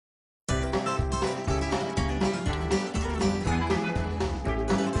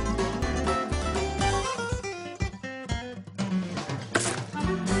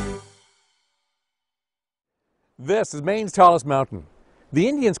This is Maine's tallest mountain. The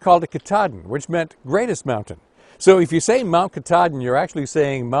Indians called it Katahdin, which meant greatest mountain. So if you say Mount Katahdin, you're actually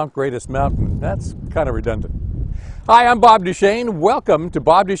saying Mount Greatest Mountain. That's kind of redundant. Hi, I'm Bob Duchesne. Welcome to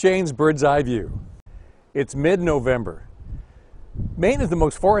Bob Duchesne's Bird's Eye View. It's mid-November. Maine is the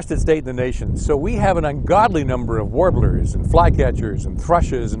most forested state in the nation, so we have an ungodly number of warblers and flycatchers and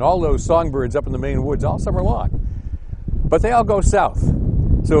thrushes and all those songbirds up in the Maine woods all summer long. But they all go south.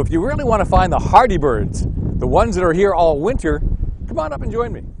 So if you really want to find the hardy birds, the ones that are here all winter, come on up and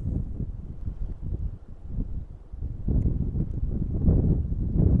join me.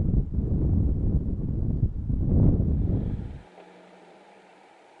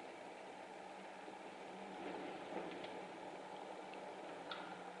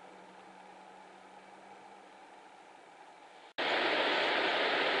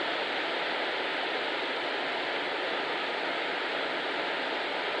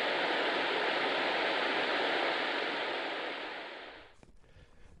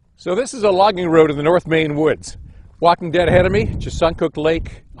 So this is a logging road in the North Maine Woods. Walking dead ahead of me, Chesuncook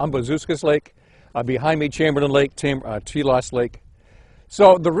Lake, Umbazookskus Lake, behind me Chamberlain Lake, Telos Lake.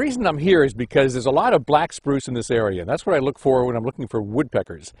 So the reason I'm here is because there's a lot of black spruce in this area. That's what I look for when I'm looking for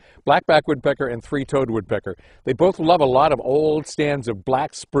woodpeckers. Blackback woodpecker and three-toed woodpecker. They both love a lot of old stands of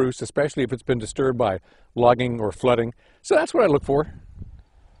black spruce, especially if it's been disturbed by logging or flooding. So that's what I look for.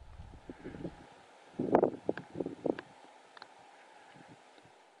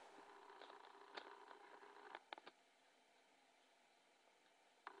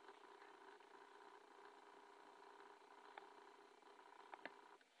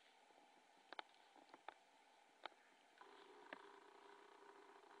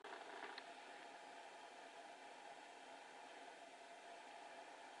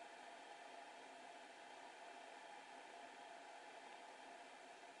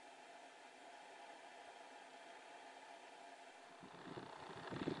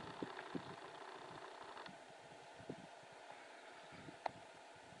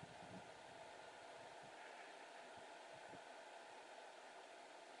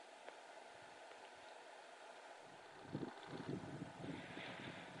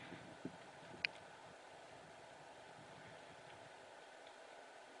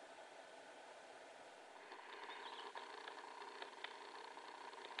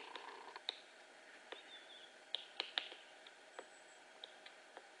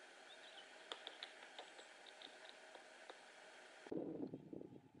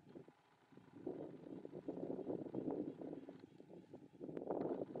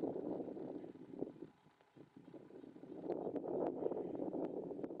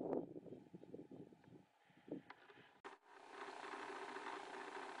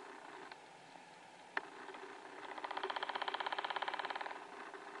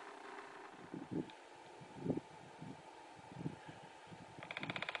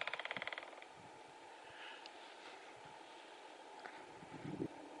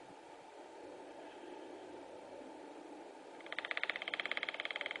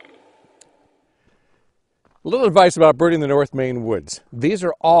 A little advice about birding the North Maine Woods. These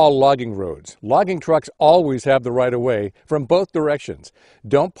are all logging roads. Logging trucks always have the right of way from both directions.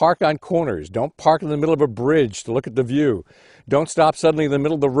 Don't park on corners. Don't park in the middle of a bridge to look at the view. Don't stop suddenly in the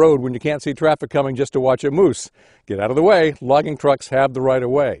middle of the road when you can't see traffic coming just to watch a moose. Get out of the way. Logging trucks have the right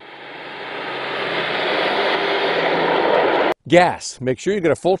of way. Gas. Make sure you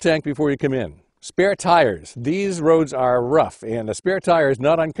get a full tank before you come in. Spare tires. These roads are rough, and a spare tire is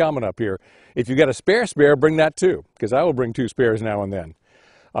not uncommon up here. If you've got a spare, bring that too, because I will bring 2 spares now and then.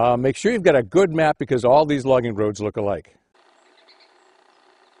 Make sure you've got a good map because all these logging roads look alike.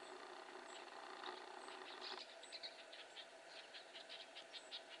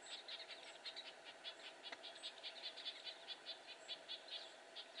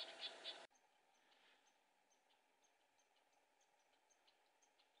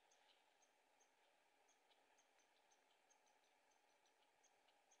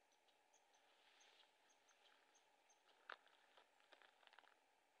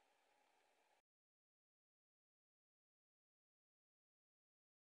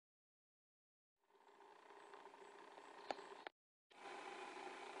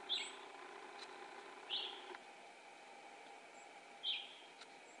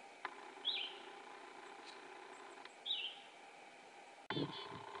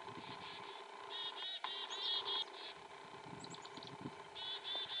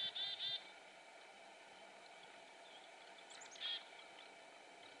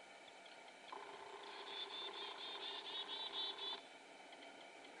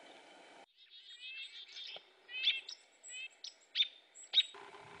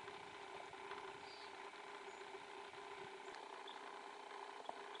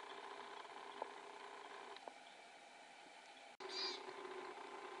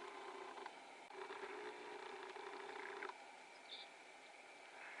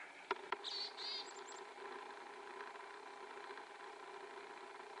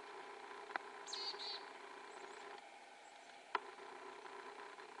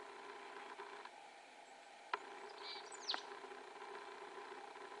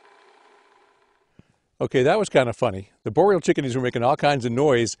 Okay, that was kind of funny. The Boreal chickadees were making all kinds of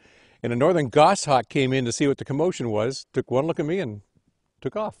noise, and a northern goshawk came in to see what the commotion was, took one look at me, and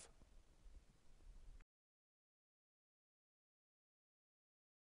took off.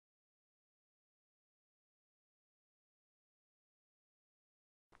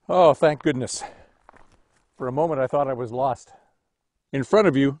 Oh, thank goodness. For a moment, I thought I was lost. In front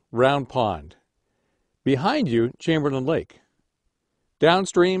of you, Round Pond. Behind you, Chamberlain Lake.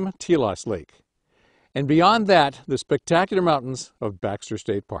 Downstream, Telos Lake. And beyond that, the spectacular mountains of Baxter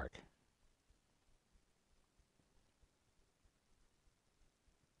State Park.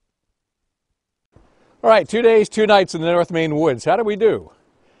 All right, 2 days, 2 nights in the North Maine Woods. How did we do?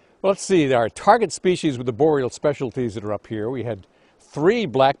 Well, let's see. There are target species with the boreal specialties that are up here. We had 3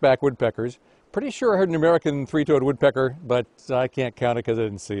 blackback woodpeckers. Pretty sure I heard an American 3-toed woodpecker, but I can't count it because I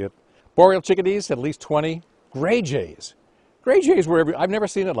didn't see it. Boreal chickadees, at least 20. Gray jays. Gray jays were, I've never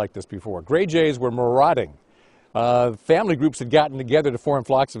seen it like this before. Gray jays were marauding. Family groups had gotten together to form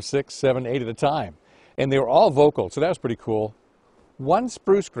flocks of 6, 7, 8 at a time. And they were all vocal, so that was pretty cool. 1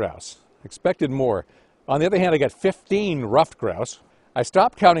 spruce grouse. Expected more. On the other hand, I got 15 ruffed grouse. I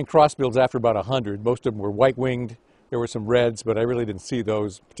stopped counting crossbills after about 100. Most of them were white-winged. There were some reds, but I really didn't see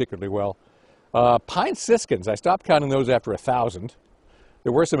those particularly well. Pine siskins, I stopped counting those after 1,000.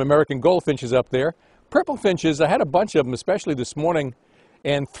 There were some American goldfinches up there. Purple finches, I had a bunch of them, especially this morning,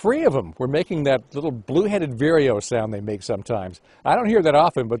 and 3 of them were making that little blue-headed vireo sound they make sometimes. I don't hear that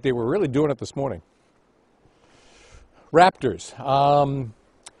often, but they were really doing it this morning. Raptors.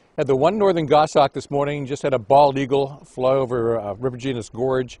 Had the 1 northern goshawk this morning, just had a bald eagle fly over Rivergenus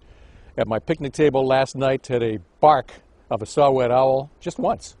Gorge. At my picnic table last night, had a bark of a saw-whet owl, just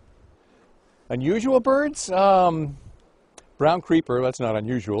once. Unusual birds? Brown creeper, that's not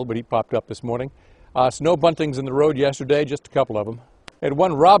unusual, but he popped up this morning. Snow buntings in the road yesterday, just a couple of them. Had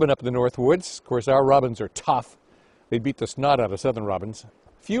 1 robin up in the North Woods. Of course, our robins are tough. They beat the snot out of southern robins.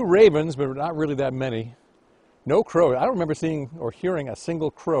 A few ravens, but not really that many. No crow. I don't remember seeing or hearing a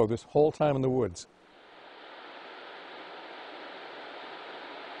single crow this whole time in the woods.